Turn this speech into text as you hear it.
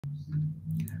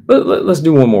Let's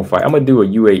do one more fight. I'm gonna do a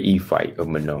UAE fight of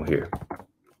Manon here.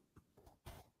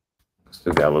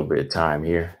 Still got a little bit of time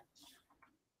here.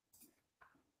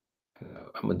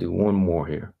 I'm gonna do one more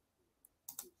here.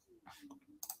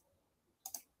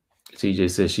 TJ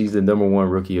says she's the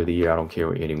 #1 rookie of the year. I don't care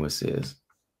what anyone says.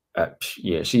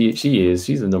 Yeah, she is.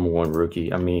 She's the #1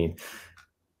 rookie. I mean,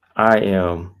 I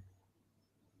am.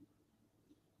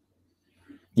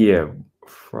 Yeah,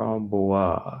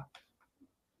 Framboise.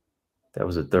 That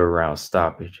was a 3rd round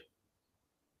stoppage.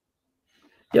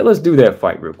 Yeah, let's do that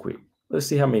fight real quick. Let's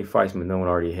see how many fights Manon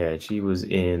already had. She was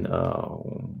in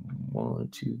 1,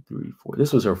 2, 3, 4.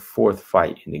 This was her 4th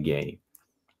fight in the game.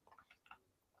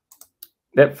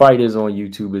 That fight is on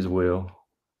YouTube as well.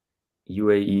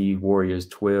 UAE Warriors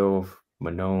 12,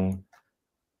 Manon.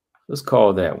 Let's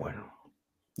call that one.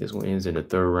 This one ends in the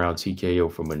 3rd round TKO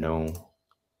for Manon.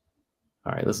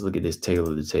 All right, let's look at this tail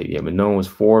of the tape. Yeah, Manon was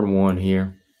 4-1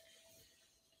 here.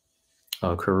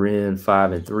 Corinne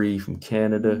 5-3 from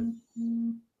Canada.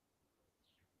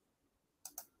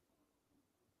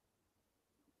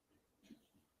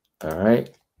 All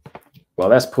right. Well,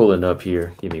 that's pulling up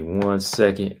here. Give me 1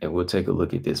 second and we'll take a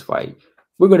look at this fight.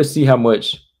 We're going to see how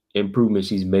much improvement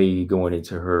she's made going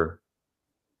into her.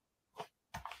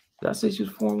 Did I say she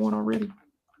was 4-1 already?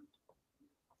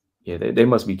 Yeah, they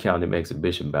must be counting them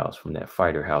exhibition bouts from that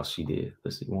fighter house she did.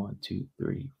 Let's see. 1, 2,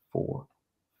 3, 4,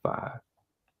 5.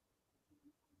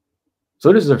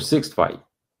 So this is her 6th fight.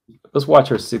 Let's watch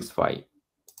her 6th fight.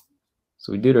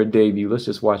 So we did her debut. Let's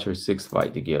just watch her 6th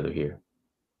fight together here.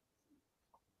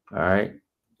 All right.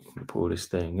 Pull this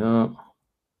thing up.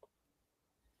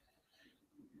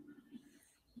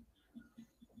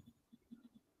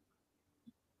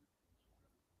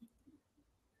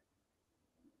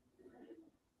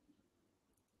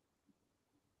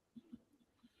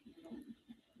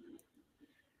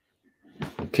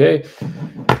 Okay.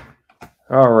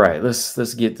 All right.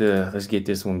 Let's get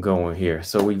this one going here.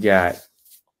 So we got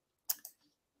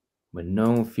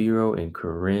Manon Fiorot and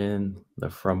Corinne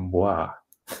Laframboise.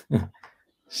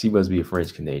 She must be a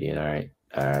French Canadian. All right.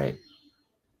 All right.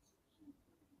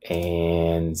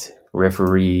 And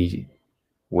referee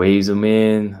waves them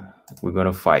in. We're going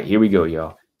to fight. Here we go,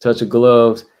 y'all. Touch of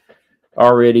gloves.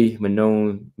 Already,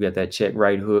 Manon, we got that check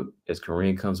right hook as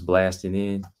Corinne comes blasting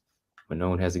in.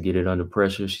 Manon has to get it under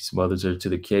pressure. She smothers her to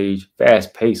the cage.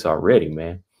 Fast pace already,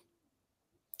 man.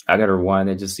 I got to rewind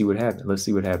and just see what happened. Let's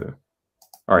see what happened.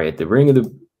 All right. At the ring of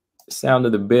the sound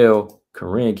of the bell,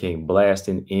 Corinne came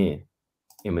blasting in.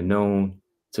 And Manon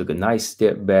took a nice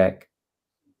step back.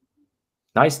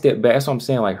 Nice step back. That's what I'm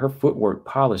saying. Like her footwork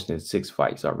polished in 6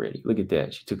 fights already. Look at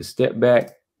that. She took a step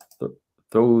back,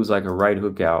 throws like a right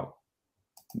hook out,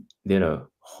 then a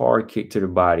hard kick to the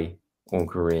body on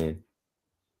Corinne.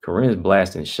 Corinne's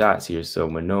blasting shots here. So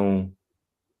Manon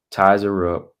ties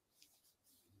her up,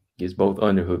 gets both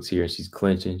underhooks here, and she's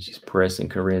clinching. She's pressing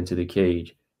Corinne to the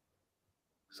cage.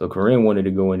 So Corinne wanted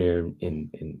to go in there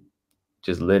and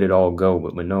just let it all go,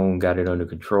 but Manon got it under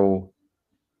control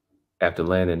after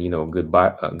landing,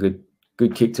 a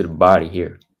good kick to the body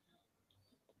here.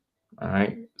 All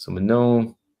right. So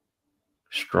Manon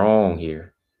strong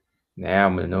here. Now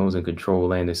Manon's in control,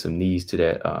 landing some knees to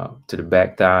that to the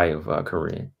back thigh of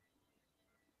Corinne.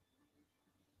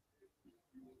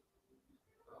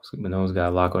 So Manon's got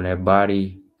a lock on that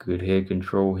body. Good head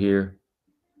control here.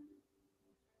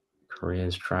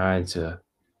 Corinne's trying to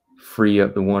free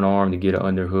up the one arm to get an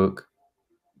underhook.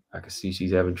 I can see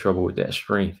she's having trouble with that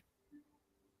strength.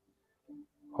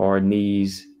 Hard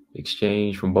knees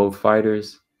exchange from both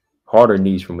fighters. Harder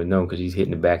knees from Manon because he's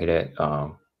hitting the back of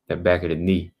that back of the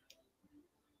knee.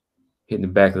 Hitting the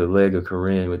back of the leg of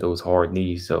Corinne with those hard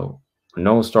knees. So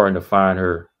Manon's starting to find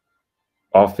her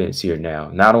offense here now.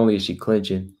 Not only is she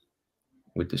clinching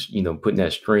with the, putting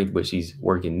that strength, but she's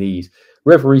working knees.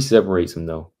 Referee separates them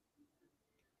though.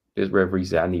 This referee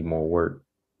said, I need more work.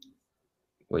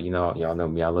 Well, y'all know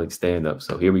me. I like stand up.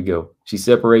 So here we go. She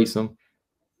separates them.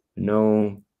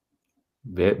 No,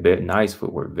 nice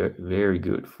footwork. Very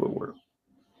good footwork.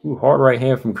 Ooh, hard right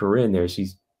hand from Corinne there.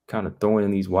 She's kind of throwing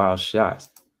in these wild shots.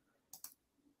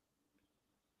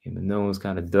 And Manon's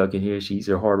kind of ducking here. She eats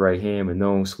her hard right hand.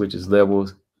 Manon switches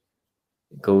levels.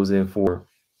 Goes in for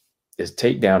this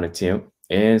takedown attempt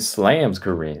and slams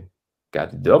Corinne.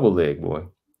 Got the double leg, boy.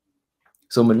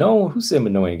 So Manon, who said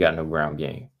Manon ain't got no ground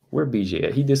game? Where BJ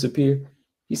at? He disappeared.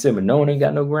 He said Manon ain't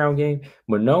got no ground game.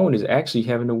 Manon is actually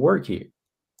having to work here.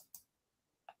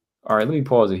 All right, let me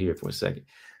pause it here for a second.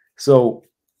 So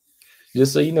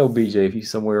just so you know, BJ, if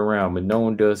he's somewhere around,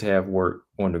 Manon does have work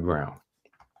on the ground.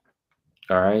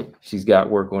 All right, she's got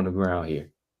work on the ground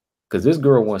here because this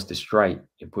girl wants to strike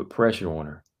and put pressure on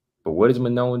her. But what is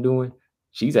Manon doing?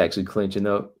 She's actually clinching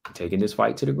up, taking this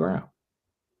fight to the ground.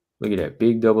 Look at that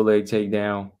big double leg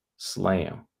takedown,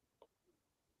 slam.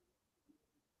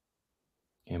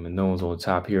 And Manon's on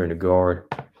top here in the guard.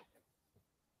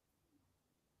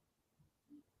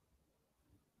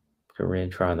 Corinne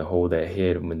trying to hold that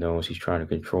head of Manon. She's trying to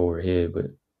control her head, but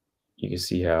you can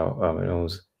see how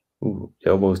Manon's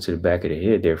elbows to the back of the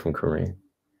head there from Corinne.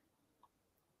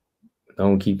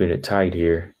 Manon keeping it tight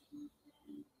here.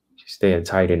 She's staying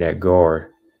tight in that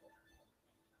guard.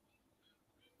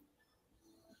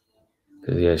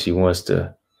 Because, yeah, she wants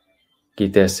to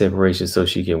get that separation so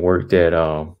she can work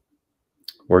that,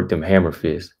 work them hammer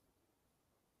fists.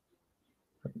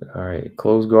 All right,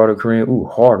 close guard of Corinne. Ooh,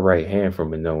 hard right hand from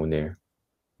Manon there.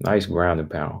 Nice ground and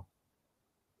pound.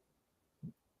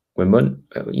 When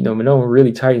Manon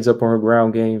really tightens up on her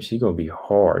ground game, she's gonna be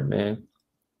hard, man.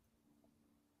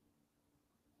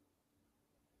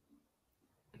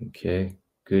 Okay,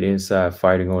 good inside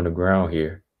fighting on the ground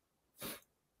here.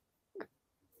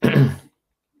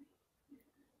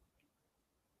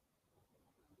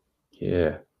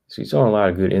 Yeah, she's showing a lot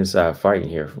of good inside fighting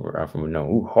here from Manon.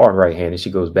 Ooh, hard right hand, and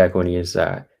she goes back on the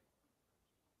inside.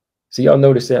 So y'all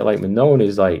notice that like Manon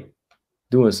is like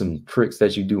doing some tricks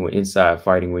that you do in inside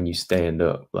fighting when you stand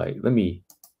up. Like let me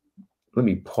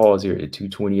pause here at the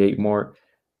 228 mark.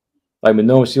 Like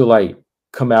Manon, she'll like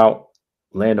come out,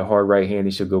 land a hard right hand,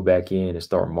 and she'll go back in and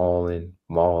start mauling.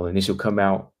 Then she'll come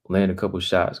out, land a couple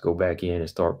shots, go back in and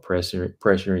start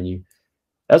pressuring you.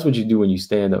 That's what you do when you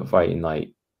stand up fighting,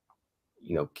 like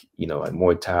like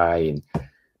Muay Thai and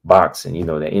boxing,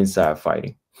 that inside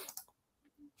fighting.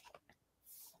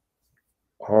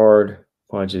 Hard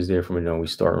punches there from Manon. We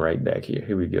starting right back here.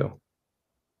 Here we go.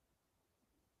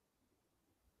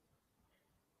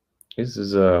 This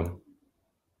is that's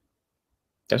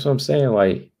what I'm saying.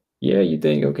 Like, yeah, you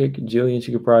think, okay, Jillian,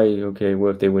 she could probably, okay,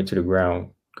 well, if they went to the ground,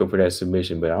 go for that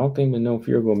submission. But I don't think Manon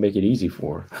Fiorot gonna make it easy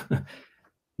for her.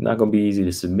 Not gonna be easy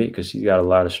to submit because she's got a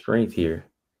lot of strength here.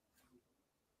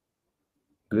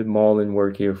 Good mauling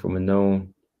work here from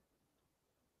Manon.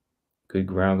 Good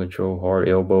ground control, hard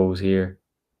elbows here.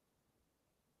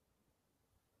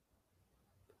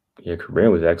 Yeah,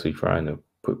 Corinne was actually trying to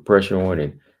put pressure on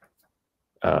and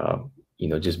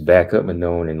just back up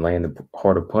Manon and land the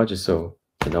harder punches. So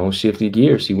Manon shifted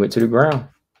gears. She went to the ground.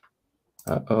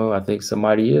 I think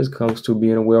somebody is close to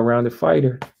being a well-rounded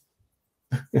fighter.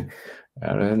 I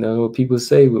don't know what people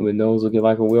say, but Manon's looking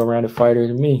like a well-rounded fighter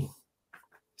to me.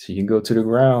 She can go to the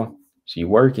ground. She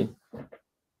working.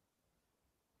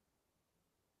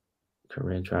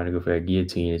 Corinne trying to go for that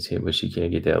guillotine attempt, but she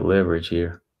can't get that leverage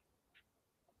here.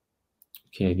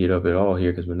 Can't get up at all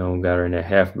here because Manon got her in that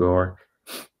half guard.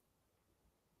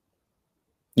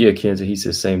 Yeah, Kenza, he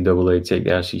says same double leg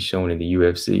takedown she's shown in the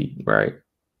UFC, right?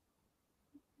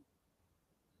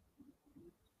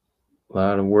 A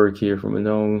lot of work here from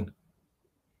Manon.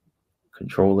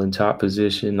 Controlling top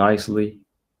position nicely.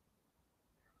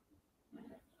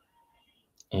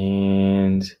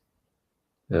 And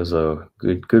there's a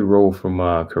good roll from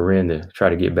Corinne to try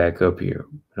to get back up here.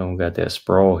 Manon got that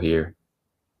sprawl here.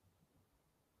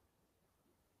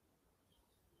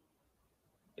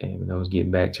 And Manon's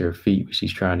getting back to her feet, but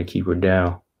she's trying to keep her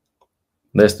down.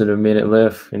 Less than a minute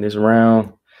left in this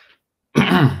round.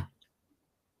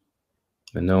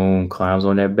 Manon climbs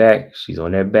on that back. She's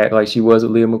on that back like she was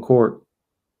at Leah McCourt.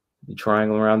 The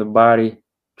triangle around the body.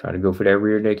 Trying to go for that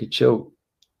rear naked choke.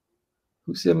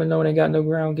 Who said Manon ain't got no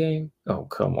ground game? Oh,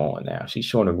 come on now. She's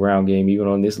showing a ground game even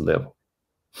on this level.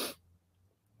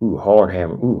 Ooh, hard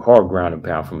hammer. Ooh, hard ground and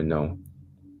pound from Manon.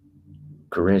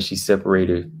 Corinne, she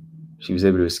separated. She was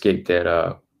able to escape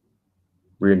that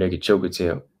rear naked choke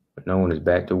attempt. Manon is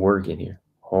back to work in here.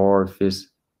 Hard fist,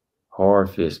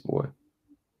 boy.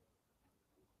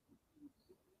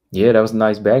 Yeah, that was a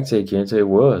nice back take, Kenta. It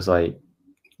was like,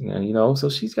 so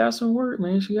she's got some work,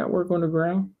 man. She got work on the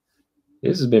ground.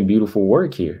 This has been beautiful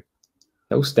work here.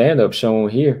 No stand-up shown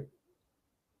here.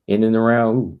 Ending the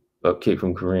round. Ooh, up kick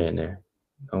from Corinne there.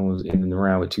 Almost ending the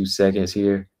round with 2 seconds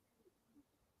here.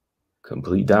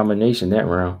 Complete domination that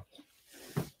round.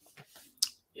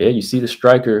 Yeah, you see the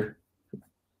striker.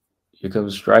 Here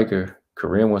comes the striker.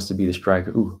 Corinne wants to be the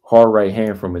striker. Ooh, hard right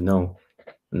hand from Manon.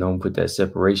 Manon put that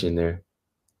separation there.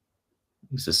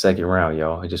 It's the second round,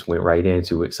 y'all. It just went right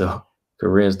into it. So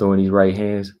Corinne's throwing these right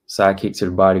hands. Side kick to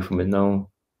the body from Manon.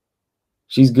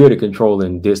 She's good at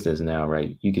controlling distance now,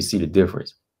 right? You can see the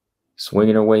difference.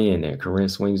 Swinging her way in there. Corinne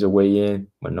swings her way in.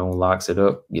 Manon locks it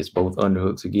up. Gets both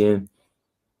underhooks again.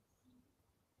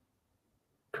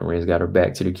 Corinne's got her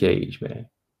back to the cage, man.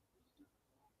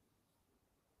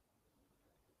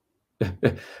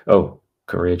 Oh,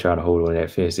 Corinne trying to hold on that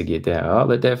fence to get down. Oh,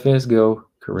 let that fence go.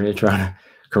 Corinne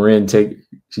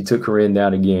she took Corinne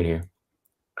down again here.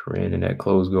 Corinne in that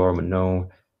closed guard, Manon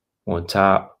on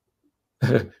top.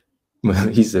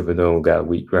 He said Manon got a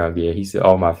weak ground game. He said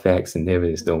all my facts and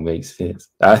evidence don't make sense.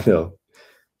 I know.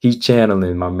 He's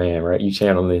channeling my man, right? You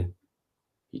channeling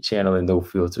no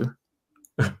filter.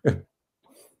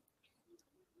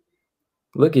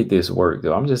 Look at this work,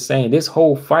 though. I'm just saying this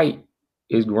whole fight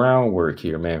is groundwork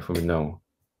here, man, from Manon.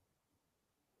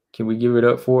 Can we give it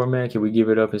up for her, man? Can we give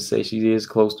it up and say she is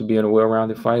close to being a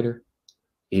well-rounded fighter?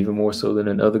 Even more so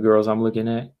than the other girls I'm looking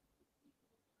at?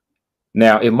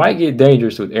 Now, it might get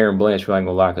dangerous with Erin Blanchfield, I ain't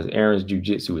gonna lie, because Erin's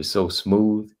jiu-jitsu is so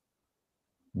smooth.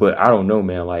 But I don't know,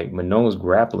 man. Like, Manon's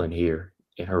grappling here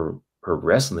and her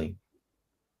wrestling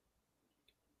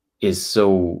is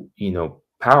so,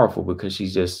 powerful because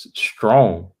she's just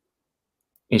strong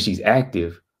and she's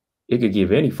active. It could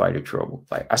give any fighter trouble.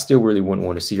 Like, I still really wouldn't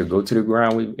want to see her go to the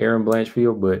ground with Erin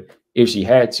Blanchfield, but if she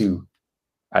had to,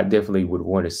 I definitely would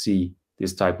want to see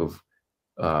this type of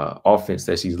offense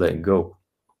that she's letting go.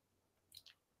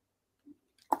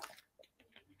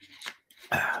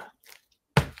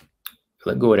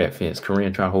 Let go of that fence.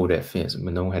 Corinne trying to hold that fence.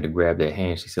 Manon had to grab that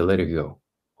hand. She said, let it go.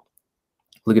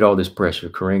 Look at all this pressure.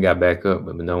 Corinne got back up,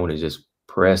 but Manon is just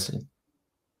pressing.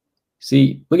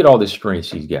 See, look at all this strength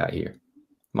she's got here.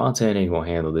 Montana ain't going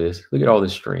to handle this. Look at all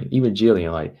this strength. Even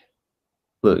Jillian, like,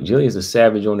 look, Jillian's a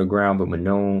savage on the ground, but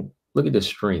Manon, look at the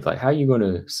strength. Like, how are you going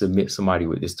to submit somebody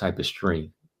with this type of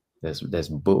strength that's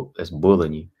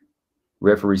bullying you?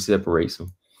 Referee separates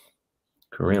them.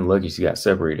 Corinne lucky she got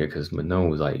separated because Manon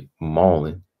was like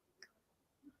mauling.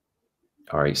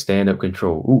 All right, stand-up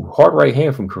control. Ooh, hard right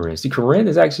hand from Corinne. See, Corinne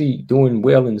is actually doing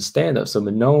well in the stand-up. So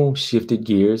Manon shifted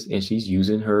gears and she's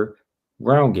using her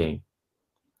ground game.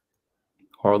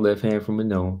 Hard left hand from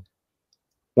Manon.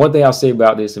 One thing I'll say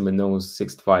about this in Manon's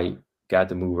sixth fight, got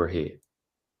to move her head.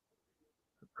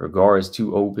 Her guard is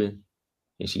too open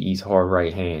and she eats hard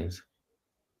right hands.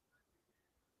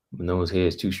 Manon's head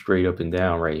is too straight up and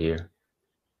down right here.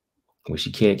 When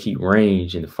she can't keep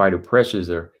range and the fighter pressures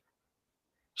her,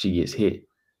 she gets hit.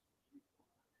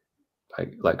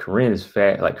 Like Corinne is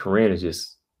fat. Like Corinne is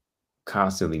just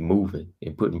constantly moving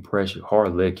and putting pressure.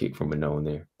 Hard leg kick from Manon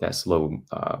there. That slowed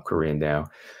Corinne down.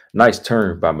 Nice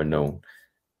turn by Manon.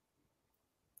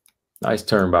 Nice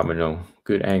turn by Manon.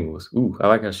 Good angles. Ooh, I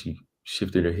like how she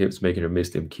shifted her hips, making her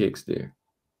miss them kicks there.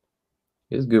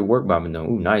 It's good work by Manon.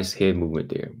 Ooh, nice head movement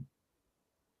there.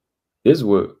 This is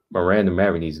what Miranda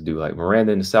Maverick needs to do. Like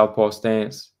Miranda in the southpaw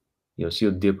stance,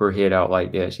 she'll dip her head out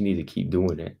like that. She needs to keep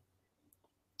doing that.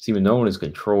 See, Manon is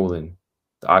controlling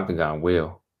the octagon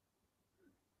well,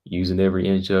 using every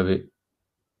inch of it,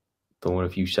 throwing a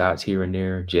few shots here and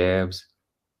there, jabs.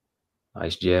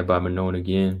 Nice jab by Manon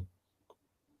again.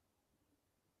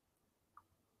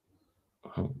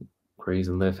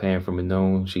 Crazy left hand from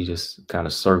Manon. She's just kind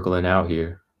of circling out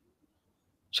here,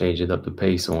 changing up the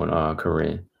pace on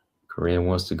Corinne. Corinne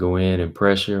wants to go in and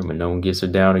pressure. Manon gets her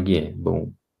down again.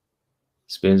 Boom.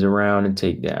 Spins around and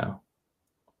takedown.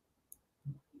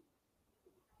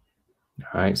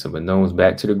 All right, so Manon's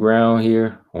back to the ground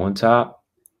here on top.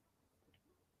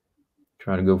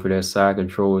 Trying to go for that side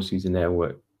control. She's in that,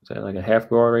 what? Is that like a half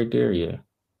guard right there? Yeah.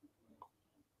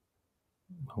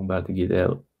 I'm about to get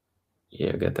that.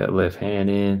 Yeah, got that left hand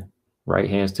in. Right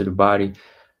hands to the body.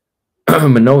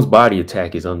 Manon's body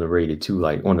attack is underrated too,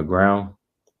 like on the ground.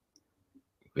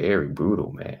 Very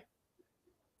brutal, man.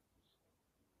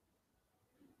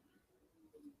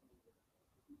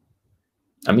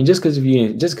 I mean, just because you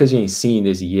ain't seen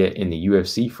this yet in the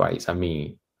UFC fights, I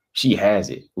mean, she has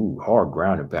it. Ooh, hard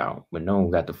ground and pound. Manon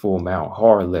got the full mount.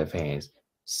 Hard left hands.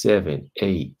 7,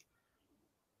 8.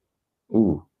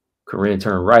 Ooh, Corinne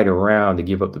turned right around to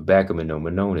give up the back of Manon.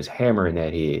 Manon is hammering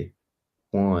that head.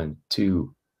 1,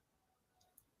 2.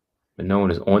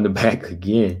 Manon is on the back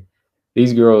again.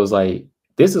 These girls, like,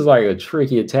 this is like a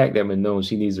tricky attack that Manon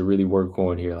she needs to really work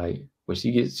on here. Like when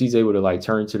she's able to like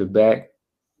turn to the back.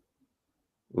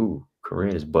 Ooh,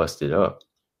 Corinne is busted up.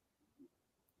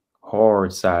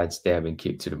 Hard side stabbing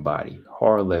kick to the body.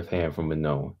 Hard left hand from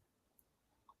Manon.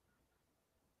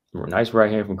 Nice right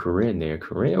hand from Corinne there.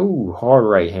 Corinne, ooh, hard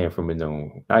right hand from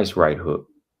Manon. Nice right hook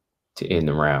to end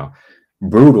the round.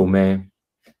 Brutal, man.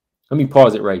 Let me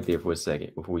pause it right there for a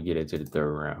second before we get into the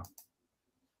third round.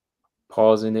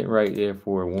 Pausing it right there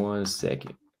for 1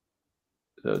 second.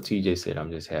 So TJ said, I'm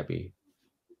just happy.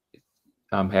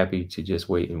 I'm happy to just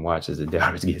wait and watch as the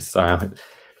doubters get silent.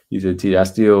 He said, TJ,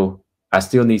 I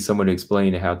still need someone to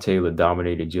explain how Taylor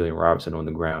dominated Jillian Robertson on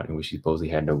the ground and when she supposedly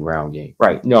had no ground game.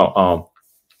 Right. No,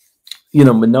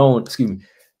 Manon, excuse me.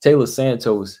 Taylor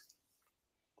Santos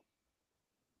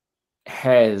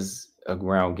has a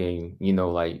ground game, you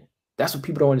know, like that's what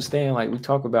people don't understand. Like we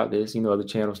talk about this, you know, other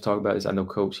channels talk about this. I know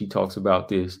Coach, he talks about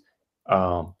this.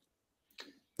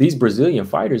 These Brazilian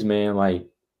fighters, man, like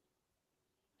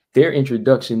their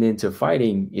introduction into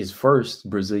fighting is first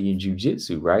Brazilian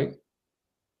Jiu-Jitsu, right?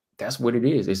 That's what it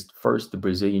is. It's first the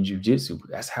Brazilian Jiu-Jitsu.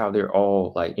 That's how they're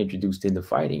all like introduced into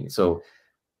fighting. So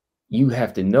you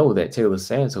have to know that Taylor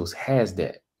Santos has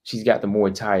that. She's got the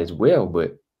Muay Thai as well,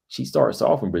 but she starts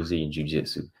off in Brazilian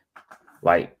Jiu-Jitsu.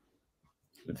 Like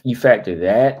you factor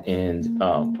that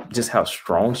and just how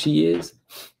strong she is.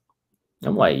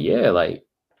 I'm like, yeah, like,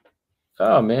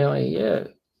 oh man, like, yeah.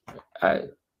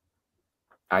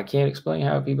 I can't explain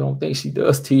how people don't think she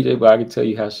does, TJ, but I can tell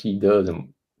you how she does,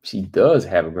 and she does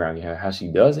have a ground game. How she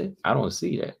does it, I don't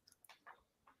see that.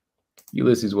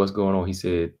 Ulysses, what's going on? He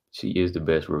said she is the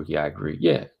best rookie. I agree.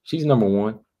 Yeah, she's number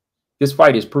one. This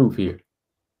fight is proof here.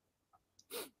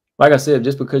 Like I said,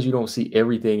 just because you don't see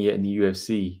everything yet in the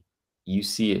UFC, you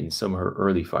see it in some of her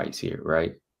early fights here,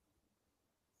 right?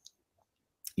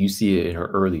 You see it in her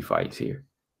early fights here.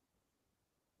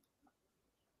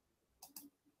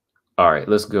 All right,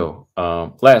 let's go.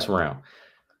 Last round.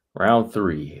 Round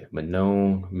 3.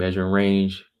 Manon, measuring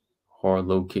range. Hard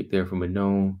low kick there from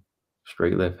Manon.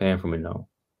 Straight left hand from Manon.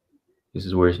 This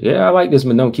is where, yeah, I like this.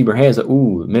 Manon keep her hands up.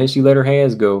 Ooh, man, she let her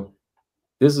hands go.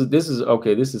 This is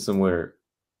okay. This is somewhere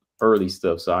early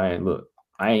stuff. So I ain't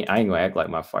gonna act like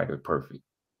my fighter perfect.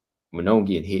 Manon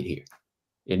getting hit here.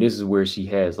 And this is where she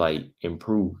has like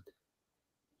improved.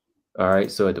 All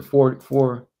right. So at the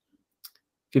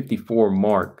 454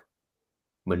 mark,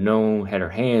 Manon had her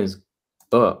hands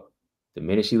up. The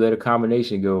minute she let a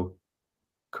combination go,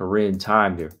 Corinne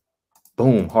timed her.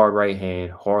 Boom, hard right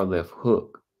hand, hard left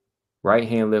hook. Right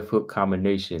hand, left hook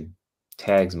combination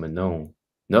tags Manon.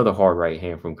 Another hard right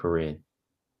hand from Corinne.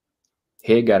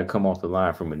 Head got to come off the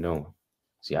line from Manon.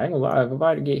 See, I ain't gonna lie. If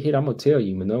I get hit, I'm gonna tell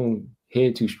you, Manon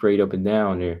head too straight up and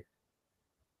down there.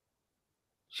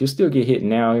 She'll still get hit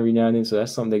now every now and then. So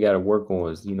that's something they got to work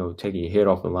on is, you know, taking your head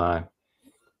off the line.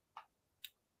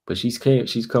 But she's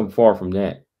come far from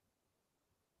that.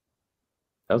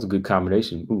 That was a good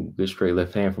combination. Ooh, good straight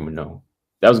left hand from Manon.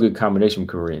 That was a good combination from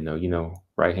Corinne, though. You know,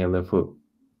 right hand, left hook.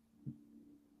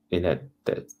 And that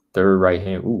third right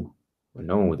hand. Ooh,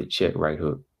 Manon with a check right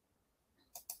hook.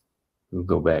 We'll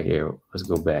go back here. Let's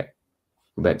go back.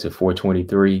 Go back to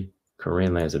 423.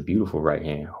 Corinne lands a beautiful right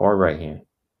hand, hard right hand.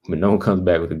 Manon comes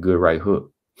back with a good right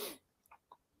hook.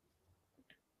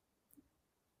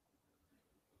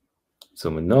 So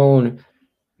Manon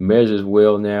measures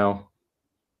well now.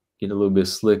 Getting a little bit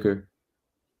slicker.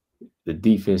 The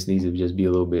defense needs to just be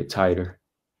a little bit tighter.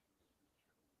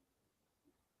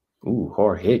 Ooh,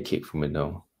 hard head kick from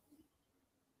Manon.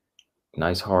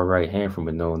 Nice hard right hand from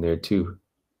Manon there too.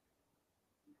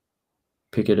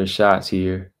 Picking her shots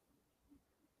here.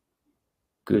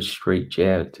 Good straight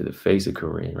jab to the face of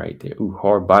Corinne right there. Ooh,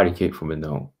 hard body kick from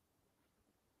Manon.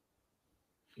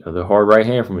 Another hard right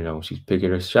hand from Manon. She's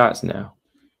picking her shots now.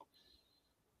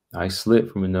 Nice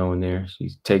slip from Manon there.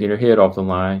 She's taking her head off the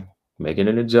line, making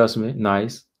an adjustment.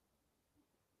 Nice.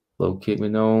 Low kick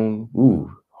Manon.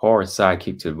 Ooh, hard side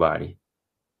kick to the body.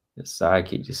 The side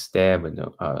kick just stabbed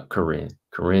Corinne.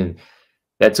 Corinne,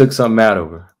 that took something out of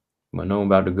her. Manon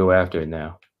about to go after it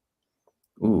now.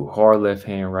 Ooh, hard left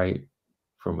hand right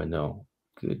from Manon.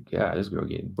 Good God, this girl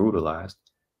getting brutalized.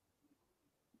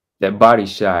 That body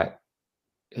shot,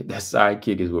 that side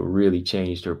kick is what really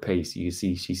changed her pace. You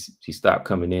see, she stopped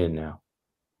coming in now.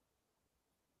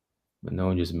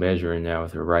 Manon just measuring now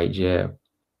with her right jab.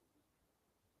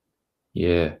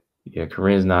 Yeah,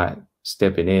 Corinne's not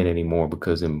stepping in anymore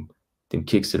because them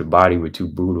kicks to the body were too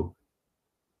brutal.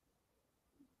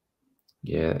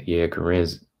 Yeah,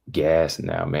 Corinne's gassed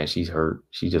now, man. She's hurt.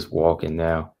 She's just walking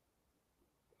now.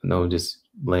 Manon just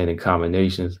landing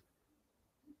combinations.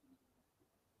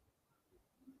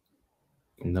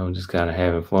 Manon just kind of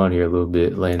having fun here a little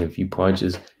bit, landing a few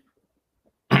punches.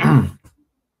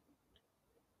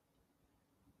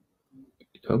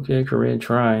 Okay, Corinne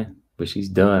trying, but she's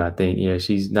done, I think. Yeah,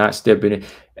 she's not stepping in.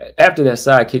 After that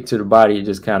side kick to the body, it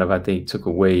just kind of, I think, took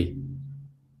away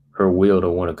her will to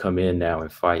want to come in now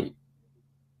and fight.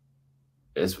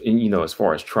 As you know, as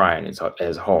far as trying, it's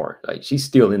as hard. Like she's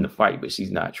still in the fight, but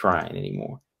she's not trying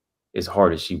anymore as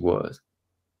hard as she was.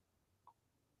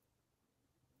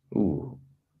 Ooh,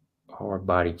 hard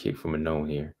body kick from Manon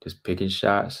here. Just picking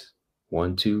shots.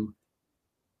 1, 2.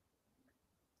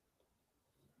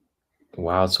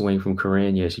 Wild swing from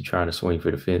Corinne. Yeah, she's trying to swing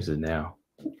for the fences now.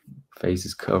 Face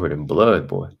is covered in blood,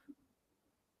 boy.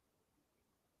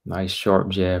 Nice sharp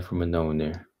jab from Manon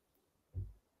there.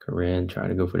 Corinne trying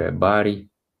to go for that body.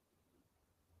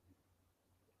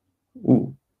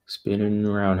 Ooh, spinning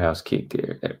roundhouse kick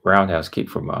there. That roundhouse kick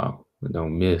from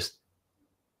Manon missed.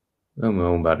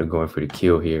 Manon about to go in for the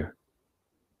kill here.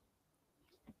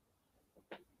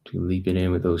 Leaping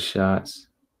in with those shots.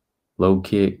 Low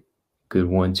kick. Good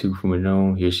 1-2 from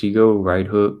Manon. Here she go. Right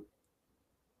hook.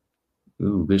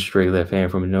 Ooh, good straight left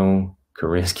hand from Manon.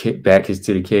 Corinne's kick back is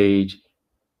to the cage.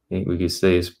 I think we could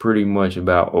say it's pretty much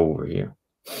about over here.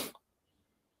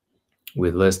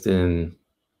 With less than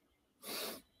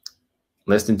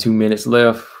 2 minutes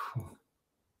left.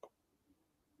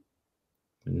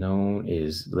 Manon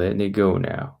is letting it go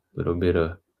now. A little bit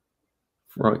of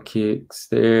front kicks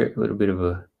there. A little bit of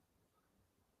a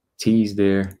tease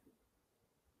there.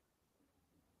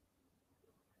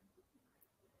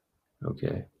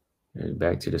 Okay. And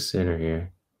back to the center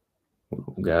here.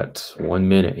 We got 1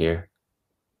 minute here.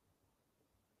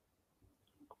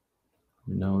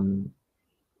 Manon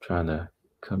trying to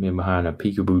come in behind a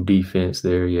peekaboo defense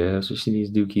there. Yeah, that's what she needs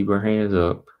to do. Keep her hands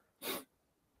up.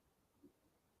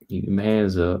 Keep them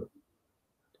hands up.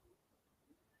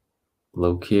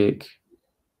 Low kick.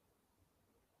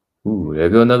 Ooh, there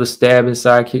go another stabbing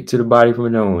side kick to the body from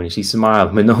Manon. And she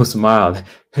smiled. Manon smiled.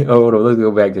 Hold on, let's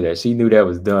go back to that. She knew that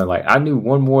was done. Like, I knew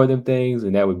one more of them things,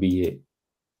 and that would be it.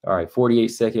 All right,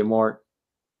 48-second mark.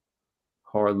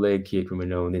 Hard leg kick from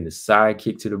Manon. Then the side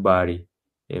kick to the body.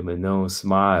 And Manon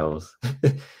smiles.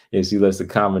 And she lets the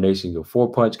combination go.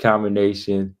 4-punch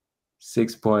combination.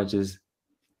 6 punches.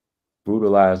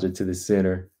 Brutalized her to the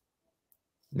center.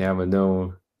 Now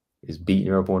Manon is beating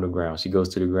her up on the ground. She goes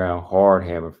to the ground. Hard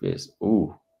hammer fist.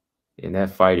 Ooh. And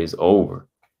that fight is over.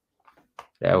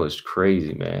 That was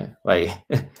crazy, man. Like,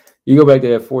 you go back to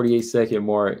that 48-second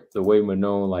mark, the way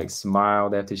Manon, like,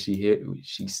 smiled after she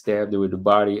stabbed her with the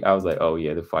body. I was like, oh,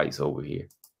 yeah, the fight's over here.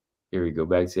 Here we go.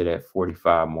 Back to that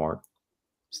 45 mark.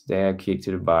 Stab kick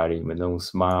to the body. Manon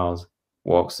smiles.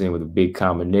 Walks in with a big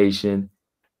combination.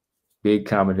 Big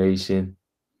combination.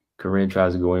 Corinne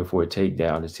tries to go in for a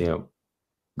takedown attempt.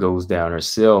 Goes down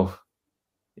herself.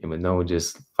 And Manon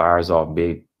just fires off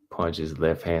big punches.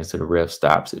 Left hands to the ref.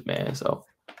 Stops it, man. So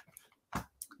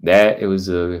it was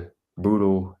a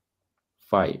brutal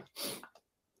fight.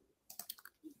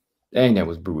 Dang, that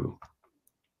was brutal.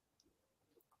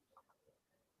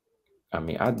 I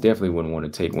mean, I definitely wouldn't want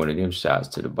to take one of them shots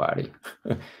to the body.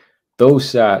 Those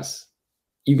shots,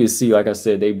 you can see, like I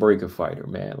said, they break a fighter,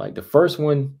 man. Like the first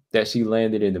one that she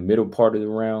landed in the middle part of the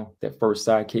round, that first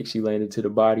side kick she landed to the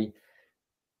body,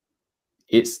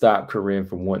 it stopped Corinne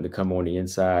from wanting to come on the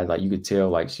inside. Like you could tell,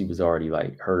 like she was already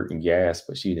like hurt and gassed,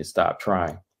 but she didn't stop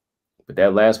trying. But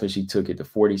that last one she took at the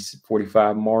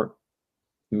 45 mark,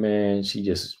 man, she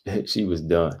was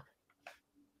done.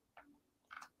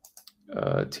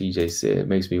 TJ said, it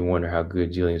makes me wonder how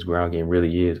good Jillian's ground game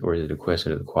really is, or is it a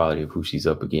question of the quality of who she's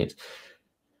up against?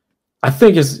 I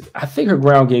think her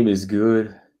ground game is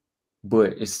good,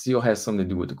 but it still has something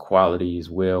to do with the quality as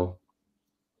well.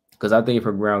 Because I think if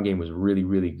her ground game was really,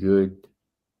 really good,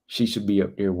 she should be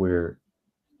up there where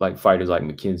like fighters like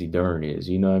Mackenzie Dern is.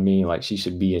 You know what I mean? Like she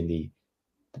should be in the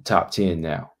top 10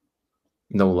 now.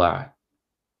 No lie.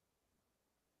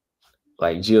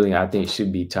 Like Jillian, I think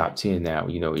should be top 10 now,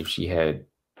 you know, if she had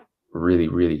really,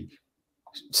 really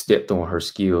stepped on her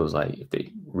skills, like if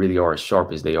they really are as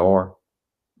sharp as they are.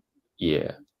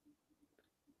 Yeah.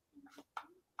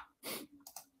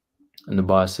 And the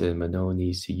boss said Manon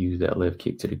needs to use that left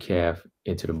kick to the calf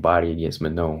into the body against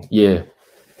Manon. Yeah.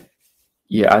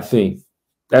 Yeah, I think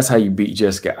that's how you beat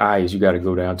Jessica I, is you got to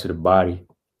go down to the body,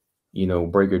 you know,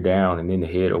 break her down, and then the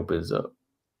head opens up.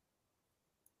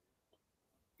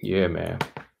 Yeah, man.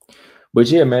 But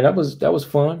yeah, man, that was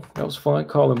fun. That was fun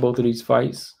calling both of these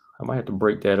fights. I might have to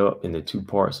break that up into 2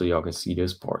 parts so y'all can see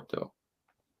this part though.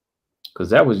 Because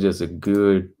that was just a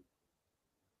good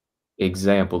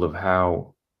example of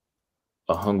how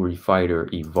a hungry fighter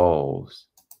evolves.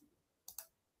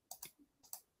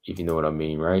 If you know what I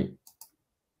mean, right?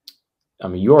 I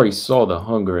mean, you already saw the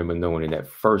hunger in Manon in that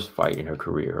first fight in her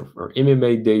career. Her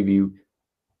MMA debut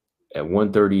at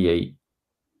 138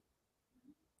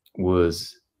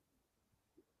 was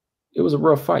a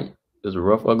rough fight. It was a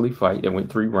rough, ugly fight that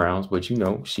went 3 rounds. But, you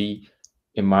know, she,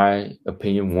 in my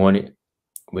opinion, won it,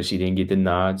 but she didn't get the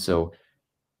nod. So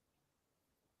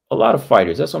a lot of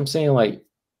fighters, that's what I'm saying. Like,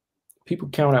 people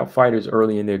count out fighters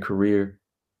early in their career,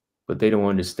 but they don't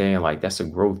understand, like, that's a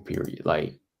growth period.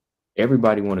 Like,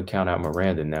 everybody want to count out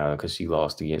Miranda now because she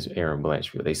lost against Erin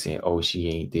Blanchfield. They saying, oh, she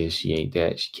ain't this, she ain't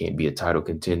that. She can't be a title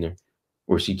contender,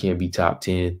 or she can't be top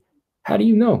 10. How do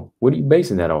you know? What are you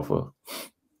basing that off of?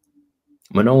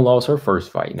 Manon lost her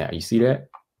first fight now. You see that?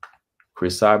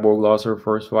 Chris Cyborg lost her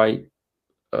first fight.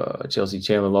 Chelsea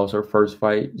Chandler lost her first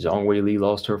fight. Zhang Weili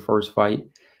lost her first fight.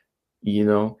 You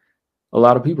know, a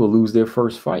lot of people lose their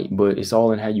first fight, but it's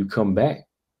all in how you come back.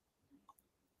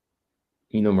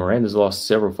 You know, Miranda's lost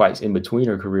several fights in between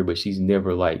her career, but she's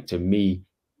never, like, to me,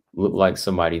 looked like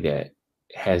somebody that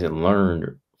hasn't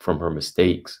learned from her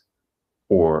mistakes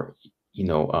or, you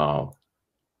know,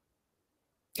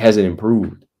 hasn't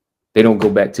improved. They don't go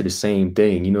back to the same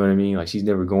thing. You know what I mean? Like, she's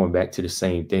never going back to the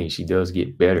same thing. She does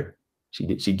get better. She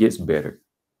gets better.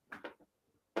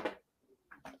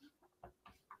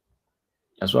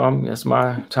 That's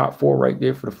my top 4 right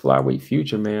there for the flyweight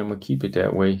future, man. I'm gonna keep it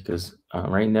that way because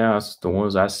right now it's the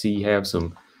ones I see have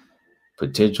some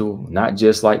potential, not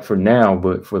just like for now,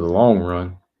 but for the long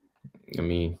run. I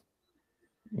mean,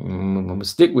 I'm gonna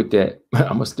stick with that.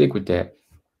 I'm gonna stick with that.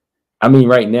 I mean,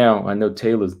 right now I know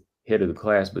Taylor's head of the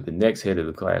class, but the next head of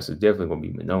the class is definitely gonna be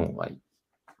Manon. Like,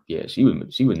 yeah, she was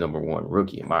 #1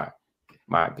 rookie in my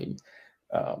opinion.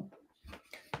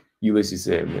 Ulysses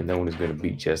said Manon is gonna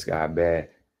beat Jessica bad.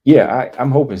 Yeah,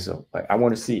 I'm hoping so. Like, I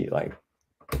want to see it. Like,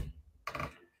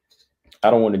 I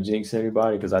don't want to jinx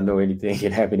anybody because I know anything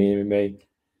can happen in MMA.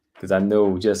 Because I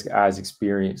know Jessica I's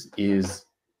experience is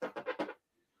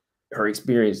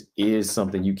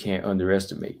something you can't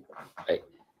underestimate. Like,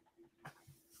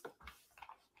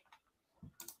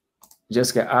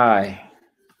 Jessica I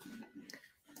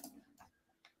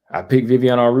picked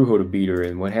Viviane Araújo to beat her,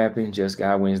 and what happened? Jessica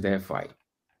I wins that fight.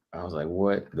 I was like,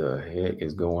 what the heck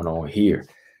is going on here?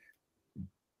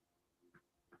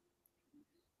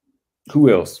 Who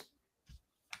else?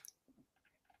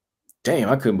 Damn,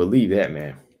 I couldn't believe that,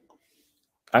 man.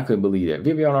 I couldn't believe that.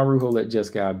 Viviane Araújo let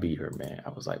Jessica beat her, man. I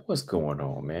was like, what's going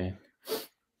on, man?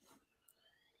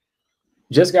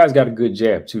 Jessica's got a good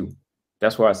jab, too.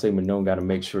 That's why I say Manon got to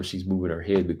make sure she's moving her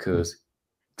head because,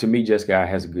 to me, Jessica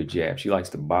has a good jab. She likes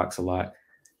to box a lot.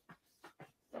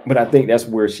 But I think that's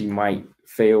where she might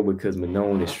fail because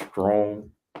Manon is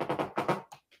strong.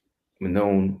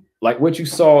 Manon, like what you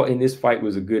saw in this fight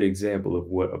was a good example of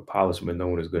what a polished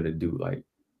Manon is going to do. Like,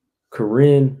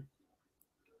 Corinne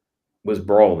was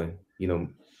brawling. You know,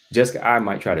 Jessica I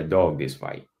might try to dog this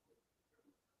fight.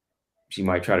 She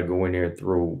might try to go in there and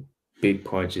throw big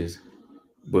punches.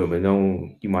 But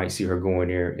Manon, you might see her go in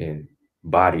there and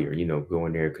body her, you know, go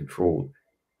in there and control,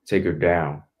 take her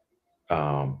down,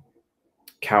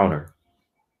 counter,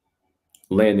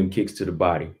 land them kicks to the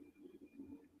body.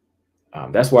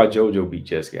 That's why JoJo beat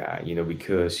Jessica I, you know,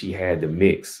 because she had the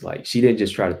mix. Like, she didn't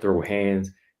just try to throw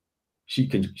hands. She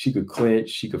could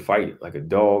clinch. She could fight like a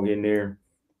dog in there.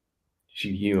 She,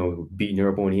 you know, beating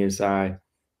her up on the inside.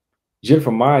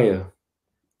 Jennifer Maia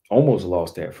almost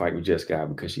lost that fight with Jessica I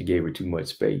because she gave her too much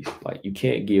space. Like, you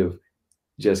can't give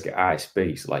Jessica I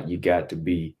space. Like, you got to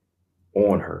be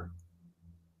on her.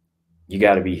 You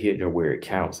got to be hitting her where it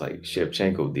counts, like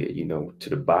Shevchenko did, you know, to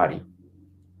the body.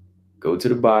 Go to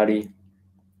the body,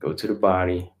 go to the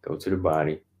body, go to the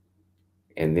body,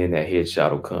 and then that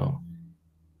headshot will come.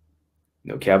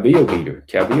 You know, Calvillo beat her.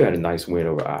 Calvillo had a nice win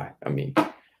over I. I mean,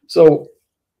 so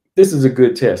this is a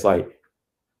good test. Like,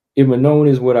 if Manon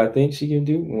is what I think she can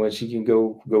do and what she can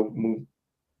go move,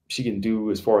 she can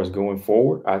do as far as going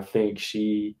forward, I think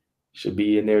she should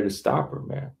be in there to stop her,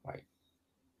 man. Like,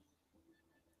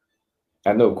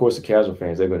 I know, of course, the casual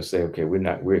fans, they're going to say, okay,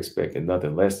 we're expecting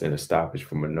nothing less than a stoppage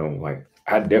from Manon. Like,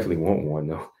 I definitely want one,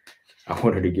 though. I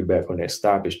want her to get back on that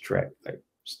stoppage track. Like,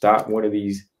 stop one of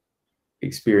these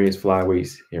experienced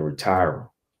flyweights and retire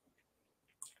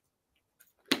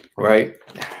them. Right?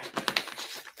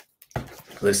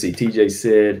 Let's see. TJ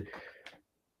said,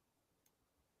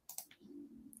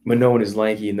 Manon is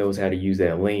lanky and knows how to use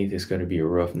that length. It's going to be a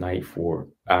rough night for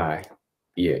I.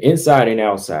 Yeah, inside and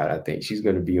outside, I think she's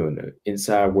going to be on the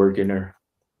inside working her.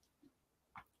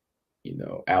 You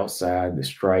know, outside, the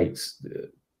strikes,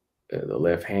 the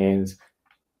left hands.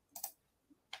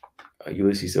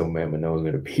 Ulysses, so man, Manon's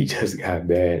going to beat Jessica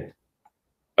bad.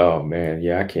 Oh, man.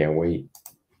 Yeah, I can't wait.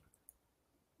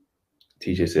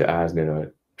 TJ said I's going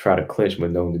to try to clinch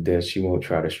Manon to death. She won't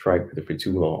try to strike with her for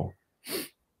too long.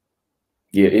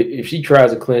 Yeah, if she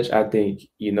tries to clinch, I think,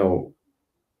 you know,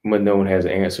 Manon has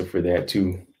an answer for that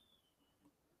too.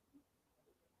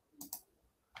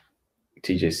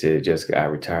 TJ said Jessica I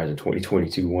retires in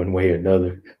 2022 one way or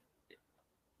another.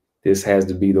 This has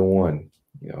to be the one,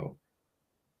 you know.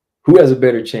 Who has a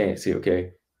better chance here,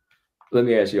 okay? Let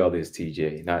me ask you all this,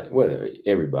 TJ, not whether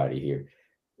everybody here.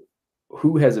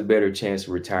 Who has a better chance of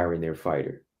retiring their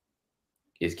fighter?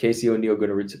 Is Casey O'Neill going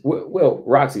to retire? Well,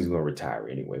 Roxy's going to retire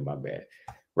anyway, my bad.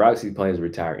 Roxy plans to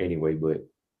retire anyway, but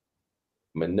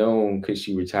Manon, could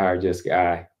she retire Jessica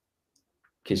I?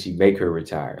 can she make her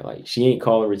retire? Like, she ain't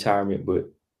calling retirement, but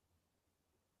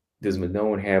does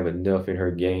Manon have enough in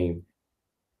her game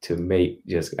to make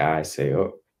Jessica Eye say,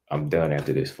 "Oh, I'm done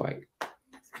after this fight"?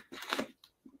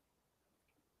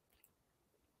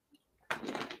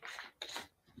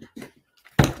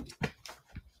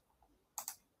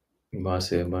 I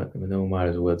said, Manon might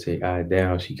as well take Eye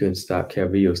down. She couldn't stop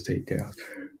Calvillo's takedown.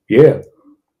 Yeah.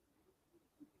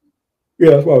 Yeah,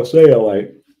 that's what I was saying.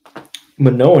 Like,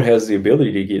 Manon has the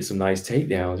ability to get some nice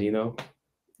takedowns, you know,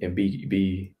 and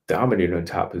be dominant on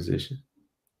top position.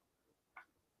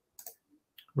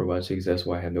 Robot Chicks, that's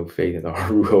why I have no faith in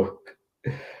Arujo.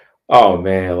 Oh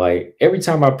man, like every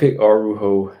time I pick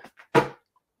Arujo,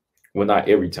 well, not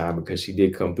every time because she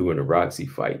did come through in the Roxy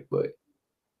fight, but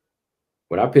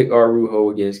when I pick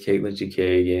Arujo against Caitlin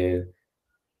Chikagian,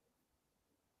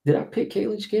 did I pick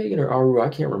Caitlin Chikagian or Arujo? I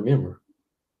can't remember.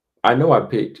 I know I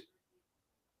picked.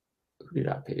 Who did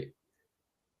I pick?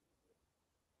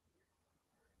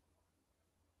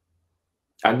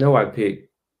 I know I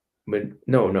picked, but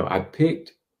no, I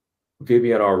picked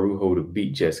Viviane Arujo to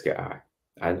beat Jessica Eye.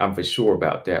 I'm for sure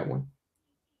about that one.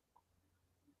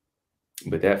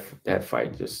 But that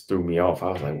fight just threw me off.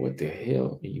 I was like, what the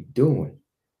hell are you doing?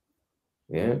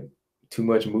 Yeah, too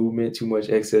much movement, too much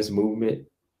excess movement.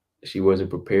 She wasn't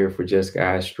prepared for Jessica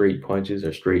Eye's straight punches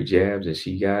or straight jabs, and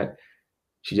she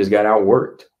just got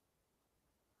outworked.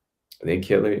 And then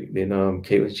Caitlin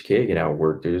Chikagian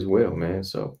outworked her as well, man.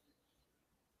 So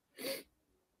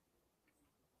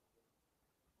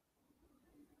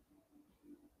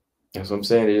that's what I'm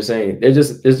saying.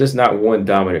 There's just not one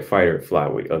dominant fighter at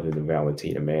flyweight other than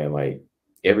Valentina, man. Like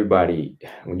everybody,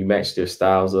 when you match their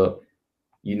styles up,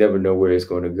 you never know where it's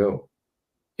going to go.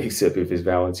 Except if it's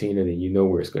Valentina, then you know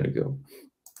where it's going to go.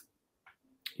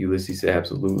 Ulysses said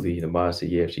absolutely. Namaz said,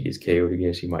 yeah, if she gets KO'd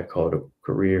again, she might call it a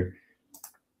career.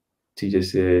 TJ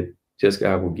said,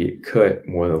 Jessica will get cut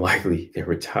more than likely than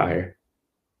retire.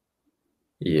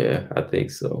 Yeah, I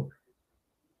think so.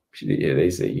 Yeah,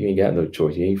 they say you ain't got no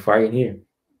choice. You ain't fighting here.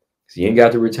 So you ain't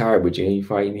got to retire, but you ain't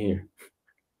fighting here.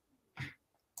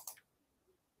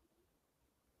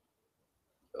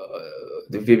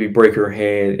 Did Vivi break her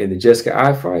hand in the Jessica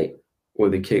Eye fight or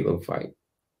the Caitlin fight?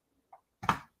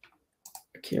 I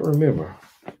can't remember.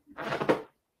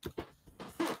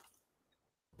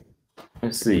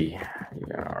 Let's see.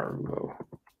 Yeah,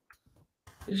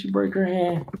 did she break her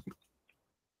hand?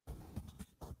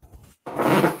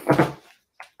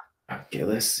 Okay,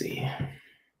 let's see.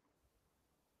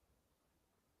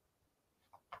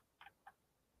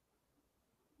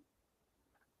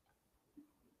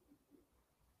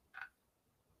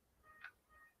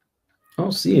 I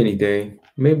don't see anything.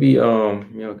 Maybe y'all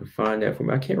can find that for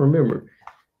me. I can't remember.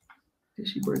 Did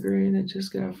she break her hand and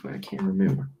just got a fight? I can't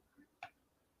remember.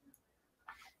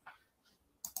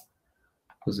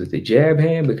 Was it the jab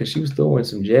hand? Because she was throwing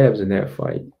some jabs in that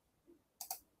fight.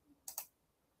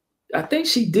 I think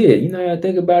she did. You know, I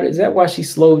think about it. Is that why she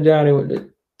slowed down in the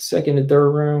second and third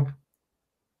round?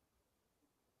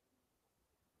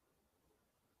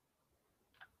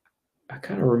 I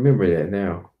kind of remember that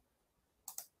now.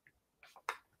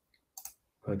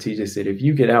 TJ said, if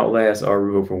you can outlast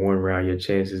Arujo for one round, your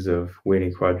chances of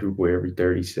winning quadruple every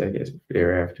 30 seconds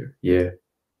thereafter. Yeah.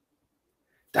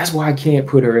 That's why I can't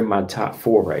put her in my top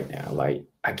 4 right now. Like,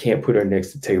 I can't put her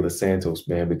next to Taylor Santos,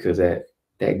 man, because that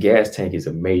gas tank is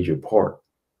a major part.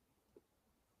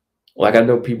 Like, I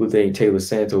know people think Taylor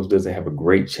Santos doesn't have a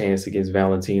great chance against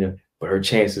Valentina, but her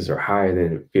chances are higher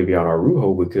than Viviane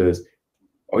Arujo because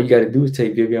all you got to do is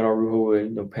take Viviane Arujo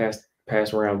and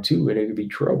pass round 2 and it could be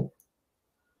trouble.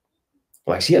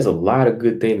 Like, she has a lot of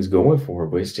good things going for her,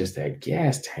 but it's just that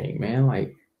gas tank, man.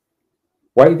 Like,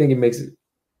 why do you think it makes it?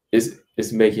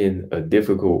 It's making a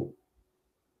difficult.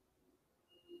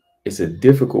 It's a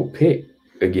difficult pick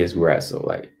against Grasso.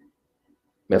 Like,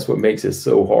 that's what makes it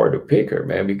so hard to pick her,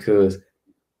 man, because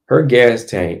her gas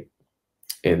tank,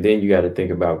 and then you got to think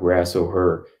about Grasso,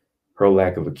 her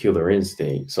lack of a killer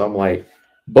instinct. So I'm like,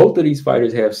 both of these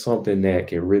fighters have something that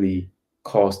can really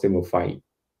cost them a fight.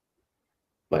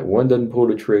 Like, one doesn't pull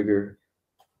the trigger,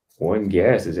 one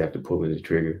gasses after pulling the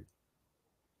trigger.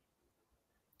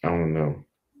 I don't know.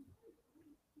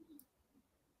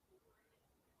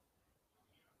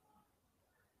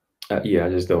 Yeah, I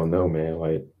just don't know, man.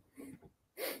 Like,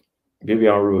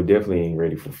 Viviane Arujo definitely ain't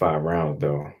ready for 5 rounds,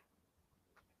 though.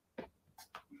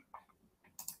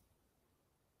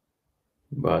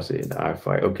 Boss said the eye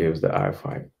fight. Okay, it was the eye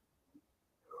fight.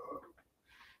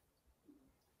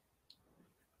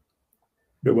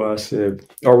 The boss said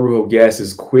Arujo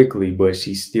gasses quickly, but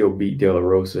she still beat De La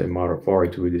Rosa and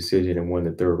Modafferi to a decision and won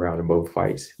the 3rd round in both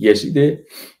fights. Yes, she did.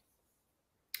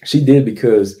 She did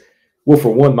because, well,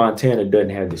 for one, Montana doesn't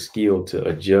have the skill to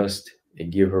adjust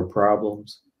and give her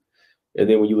problems. And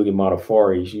then when you look at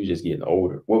Modafari, she was just getting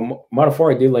older. Well,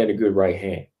 Modafari did land a good right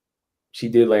hand. She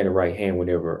did land a right hand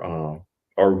whenever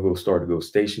Argo started to go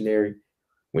stationary.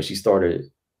 When she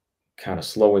started kind of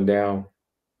slowing down,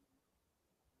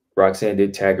 Roxanne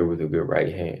did tag her with a good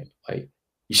right hand. Like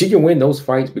she can win those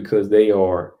fights because they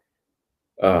are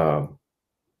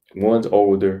one's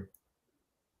older.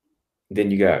 Then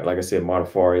you got, like I said,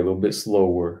 Modafari a little bit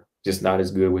slower, just not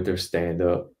as good with their stand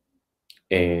up,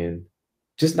 and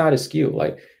just not as skilled.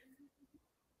 Like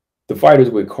the fighters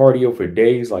with cardio for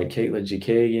days, like Caitlin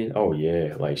Jakagian, oh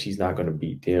yeah, like she's not gonna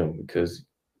beat them because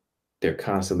they're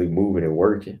constantly moving and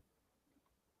working.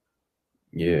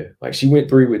 Yeah, like she went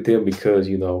 3 with them because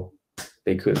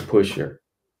they couldn't push her.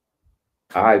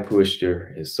 I pushed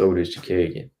her, and so did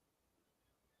Jakagian.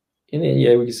 And then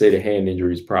yeah, we can say the hand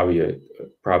injury is probably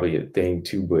a thing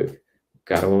too, but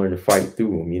gotta learn to fight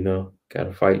through them.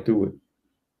 Gotta fight through it.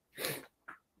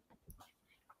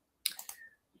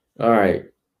 All right.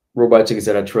 Robot Chicken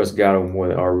said, I trust God more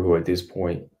than Arujo at this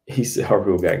point. He said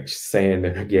Arujo got sand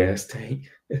in her gas tank.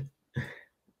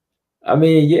 I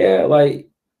mean, yeah, like,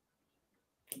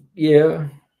 yeah,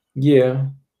 yeah,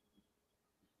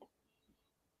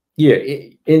 yeah.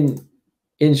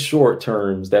 In short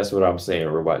terms, that's what I'm saying.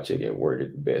 Robot Chicken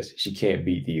worded the best. She can't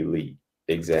beat the elite.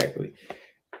 Exactly.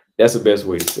 That's the best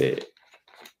way to say it.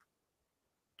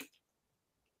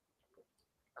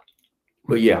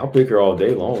 But yeah, I'll pick her all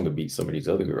day long to beat some of these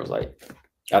other girls. Like,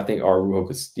 I think Arujo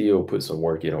could still put some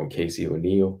work in on Casey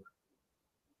O'Neill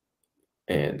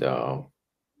and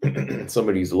some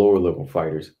of these lower level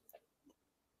fighters,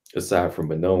 aside from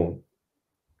Manon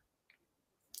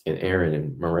and Aaron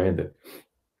and Miranda.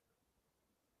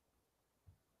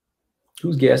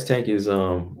 Whose gas tank is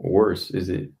worse? Is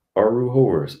it Arujo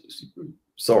or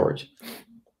Sarge?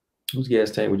 Whose gas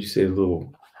tank would you say is a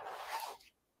little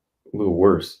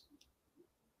worse?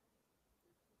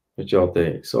 What y'all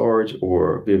think, Sarge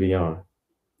or Vivian?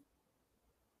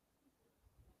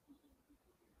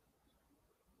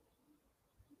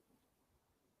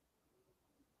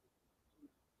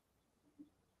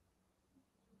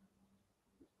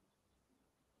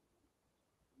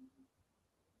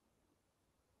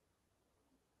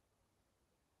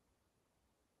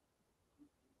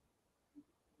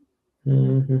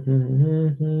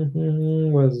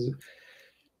 Was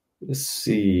let's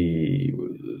see.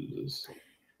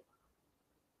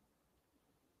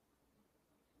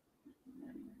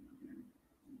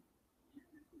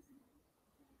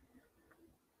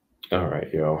 All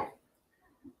right, y'all.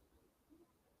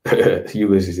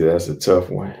 Ulysses, that's a tough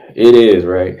one. It is,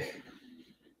 right?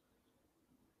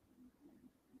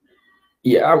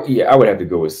 Yeah, I would have to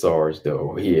go with Sarge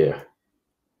though. Yeah.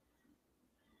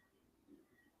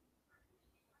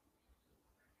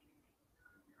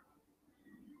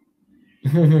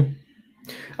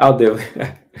 I'll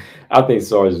definitely. I think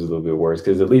Sarge is a little bit worse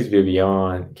because at least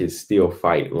Vivian can still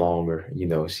fight longer.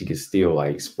 She can still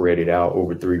like spread it out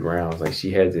over 3 rounds. Like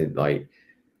she hasn't like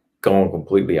gone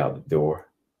completely out the door.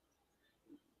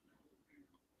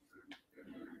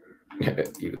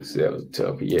 That was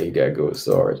tough. Yeah, you gotta go with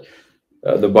Sarge.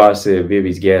 The boss said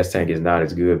Vivi's gas tank is not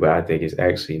as good, but I think it's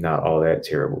actually not all that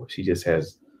terrible. She just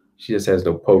has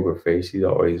no poker face. She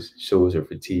always shows her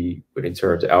fatigue, but in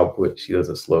terms of output, she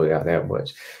doesn't slow down that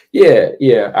much.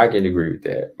 Yeah, I can agree with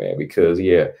that, man. Because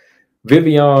yeah,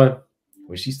 Vivian,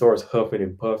 when she starts huffing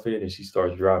and puffing and she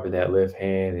starts dropping that left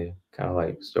hand and kind of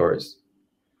like starts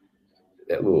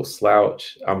that little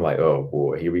slouch, I'm like, oh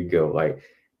boy, here we go. Like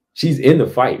she's in the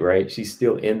fight, right? She's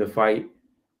still in the fight,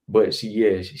 but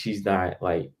she's not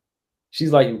like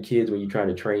she's like them kids when you're trying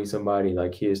to train somebody,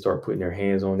 like kids start putting their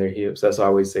hands on their hips. That's why I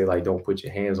always say, like, don't put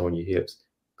your hands on your hips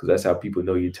because that's how people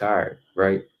know you're tired,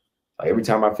 right? Like every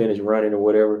time I finish running or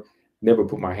whatever, never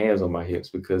put my hands on my hips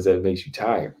because that makes you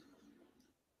tired.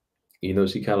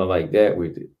 She kind of like that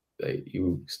with it. Like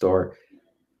you start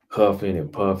huffing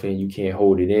and puffing, you can't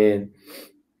hold it in.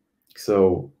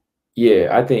 So yeah,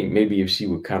 I think maybe if she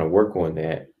would kind of work on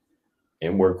that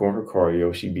and work on her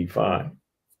cardio, she'd be fine.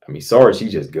 I mean, sorry, she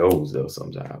just goes though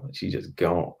sometimes. She just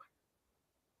gone.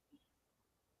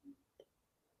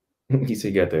 He said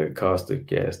he got the Costa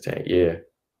gas tank. Yeah.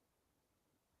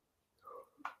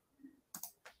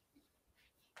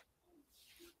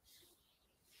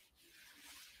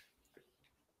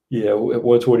 Yeah,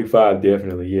 125,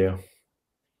 definitely. Yeah.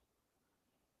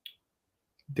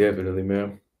 Definitely,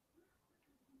 man.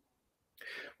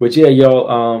 But yeah, y'all,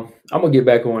 I'm gonna get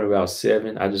back on about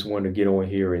 7. I just wanted to get on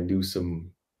here and do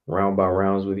some round by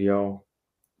rounds with y'all.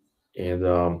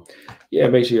 And yeah,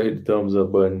 make sure you hit the thumbs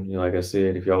up button. You know, like I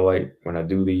said, if y'all like when I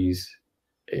do these,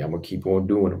 hey, I'm gonna keep on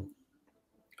doing them.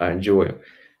 I enjoy them.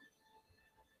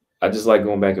 I just like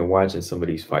going back and watching some of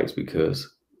these fights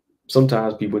because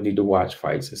sometimes people need to watch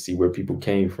fights and see where people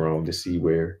came from to see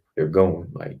where they're going.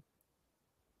 Like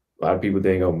a lot of people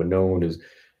think, oh, Manon is,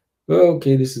 well,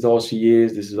 okay, this is all she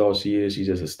is. This is all she is. She's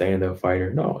just a stand-up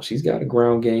fighter. No, she's got a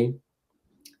ground game.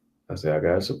 I said, I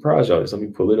gotta surprise y'all. Let me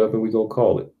pull it up and we gonna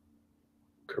call it.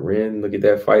 Corinne, look at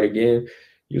that fight again.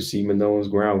 You'll see Manon's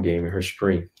ground game and her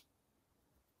strength,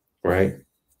 right?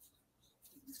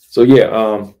 So yeah,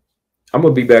 I'm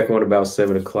gonna be back on about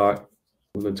 7 o'clock.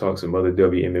 We're gonna talk some other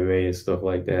WMMA and stuff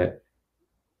like that.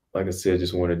 Like I said,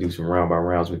 just want to do some round by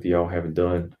rounds with y'all. Haven't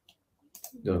done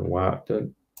a while,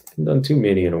 done too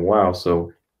many in a while.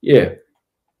 So yeah,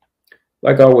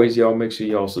 like always, y'all make sure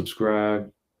y'all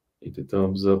subscribe, hit the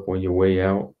thumbs up on your way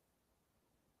out.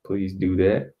 Please do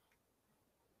that.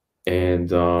 And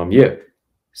yeah,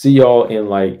 see y'all in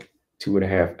like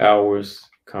 2.5 hours.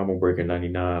 Combo Breaker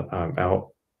 99. I'm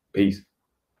out. Peace.